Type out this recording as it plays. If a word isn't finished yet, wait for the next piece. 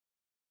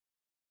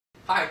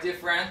Hi dear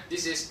friend,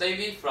 this is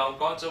Davi from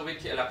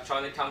Veaqee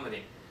Electronic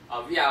Company.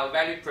 We are a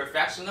very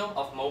professional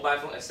of mobile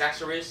phone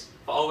accessories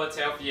for over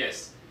 12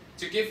 years.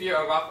 To give you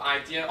a rough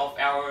idea of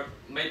our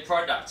main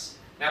products,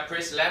 now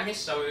please let me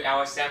show you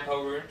our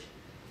sample room.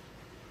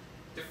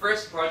 The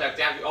first product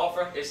that we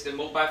offer is the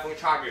mobile phone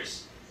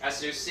chargers.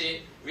 As you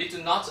see, we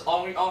do not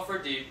only offer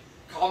the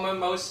common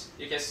modes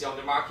you can see on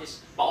the market,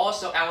 but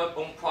also our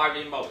own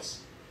private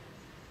modes.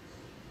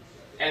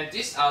 And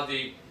these are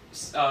the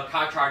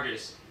car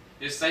chargers,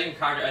 the same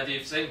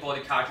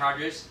body car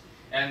chargers.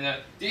 And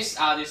these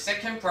are the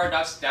second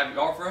products that we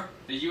offer,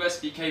 the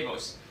USB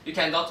cables. You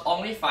can not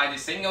only find the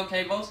single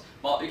cables,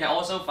 but you can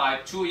also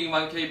find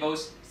 2-in-1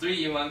 cables,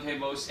 3-in-1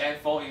 cables,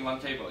 and 4-in-1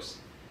 cables.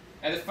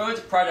 And the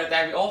third product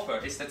that we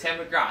offer is the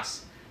tempered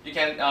glass. You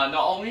can not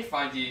only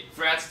find the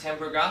flat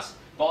tempered glass,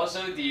 but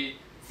also the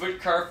foot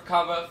curve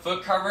cover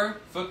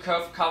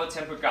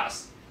tempered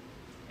glass.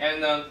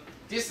 And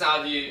these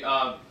are the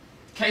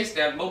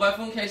mobile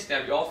phone case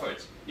that we offered.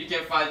 You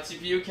can find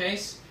TPU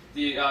case,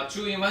 the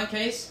 2-in-1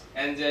 case,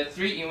 and the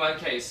 3-in-1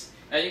 case.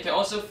 And you can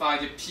also find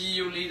the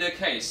PU leader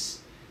case.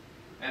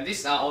 And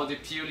these are all the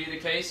PU leader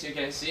case you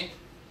can see.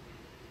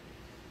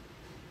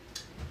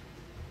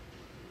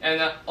 And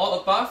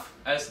all above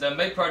as the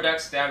main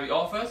products that we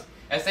offer.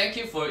 And thank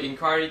you for your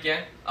inquiry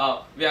again.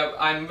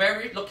 I'm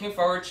very looking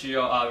forward to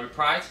your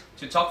reply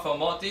to talk for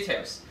more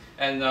details.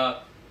 And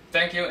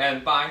thank you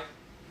and bye.